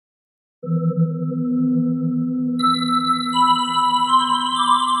Hey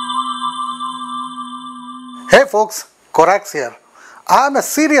folks, Corax here. I am a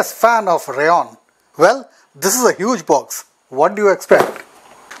serious fan of rayon. Well, this is a huge box. What do you expect?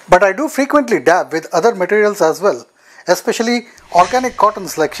 But I do frequently dab with other materials as well, especially organic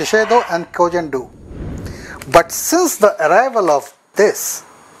cottons like Shiseido and Kojendu. But since the arrival of this,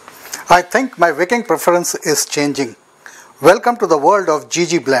 I think my wicking preference is changing. Welcome to the world of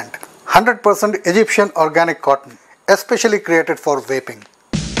GG Blend, 100% Egyptian organic cotton, especially created for vaping.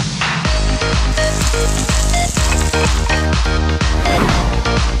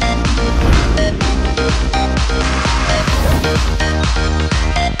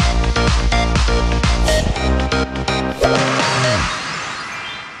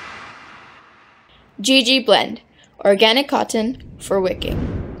 GG Blend, organic cotton for wicking.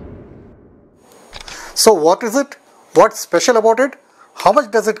 So what is it? What's special about it? How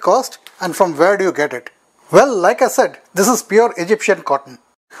much does it cost? And from where do you get it? Well, like I said, this is pure Egyptian cotton.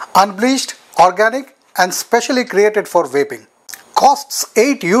 Unbleached, organic and specially created for vaping. Costs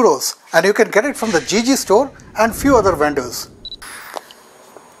 8 euros and you can get it from the GG store and few other vendors.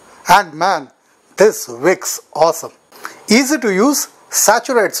 And man, this wicks awesome. Easy to use,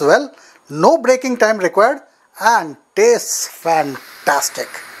 saturates well, no breaking time required and tastes fantastic.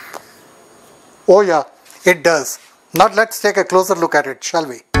 Oh yeah, it does. Now let's take a closer look at it, shall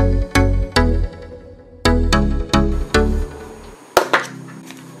we?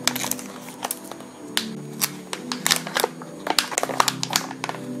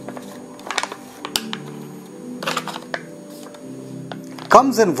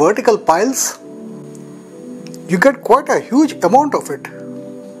 Comes in vertical piles. You get quite a huge amount of it.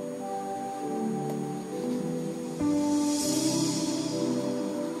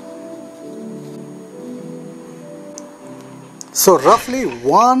 So roughly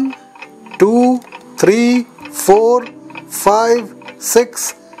 1, 2, 3, 4, 5,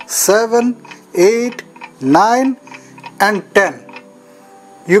 6, 7, 8, 9 and 10.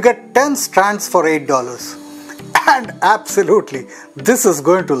 You get 10 strands for $8. And absolutely, this is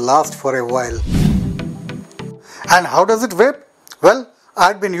going to last for a while. And how does it vape? Well,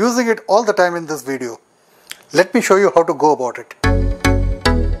 I've been using it all the time in this video. Let me show you how to go about it.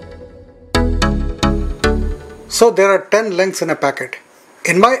 So there are 10 lengths in a packet.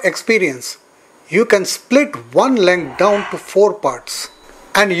 In my experience, you can split one length down to 4 parts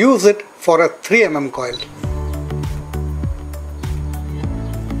and use it for a 3 mm coil.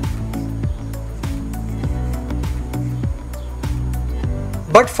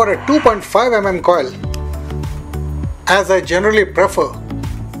 But for a 2.5 mm coil, as I generally prefer,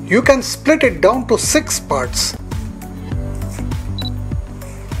 you can split it down to 6 parts.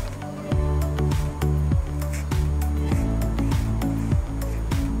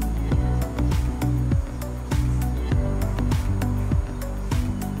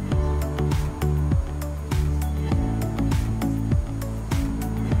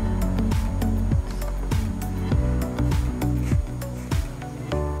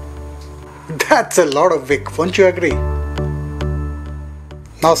 That's a lot of wick, won't you agree?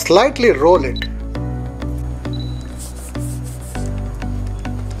 Now slightly roll it.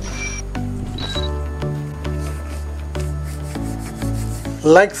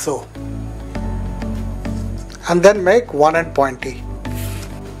 Like so. And then make one end pointy.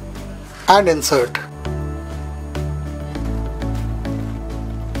 And insert.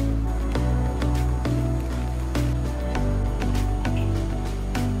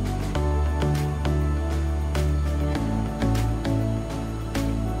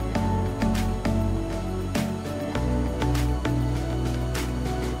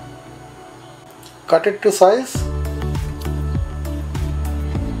 Cut it to size.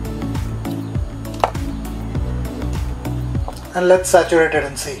 And let's saturate it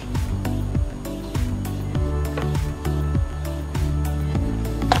and see.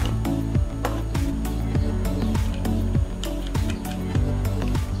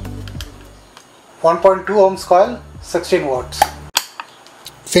 .2 ohms coil, 16 watts.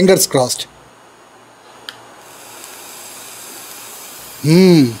 Fingers crossed.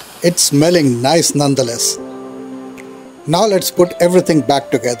 It's smelling nice nonetheless. Now let's put everything back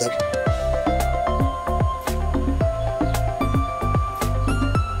together.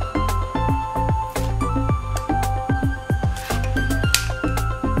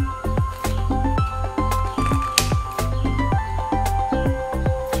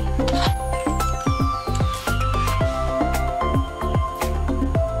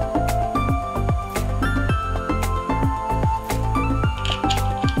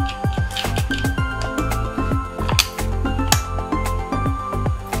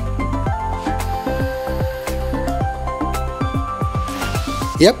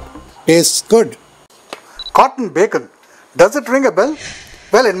 Yep, tastes good. Cotton bacon. Does it ring a bell?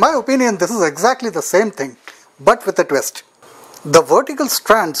 Well, in my opinion, this is exactly the same thing, but with a twist. The vertical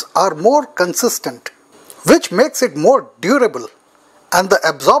strands are more consistent, which makes it more durable, and the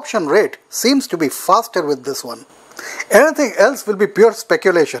absorption rate seems to be faster with this one. Anything else will be pure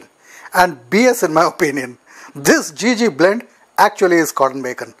speculation and BS in my opinion. This GG blend actually is cotton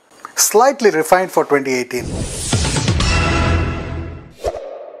bacon, slightly refined for 2018.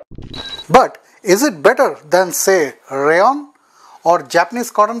 But is it better than, say, rayon or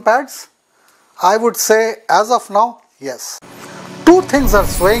Japanese cotton pads? I would say as of now, yes. Two things are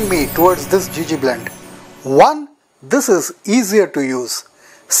swaying me towards this GG blend. One, this is easier to use.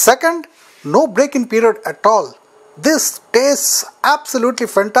 Second, no break-in period at all. This tastes absolutely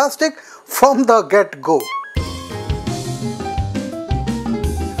fantastic from the get-go.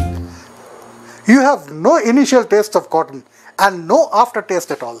 You have no initial taste of cotton and no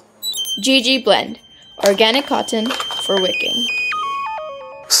aftertaste at all. GG Blend, organic cotton for wicking.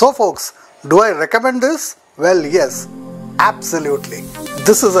 So folks, do I recommend this? Well, yes, absolutely.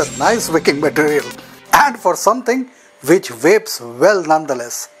 This is a nice wicking material and for something which vapes well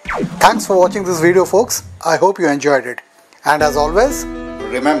nonetheless. Thanks for watching this video folks. I hope you enjoyed it. And as always,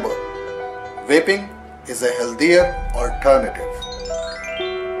 remember, vaping is a healthier alternative.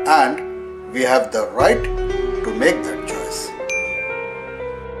 And we have the right to make that choice.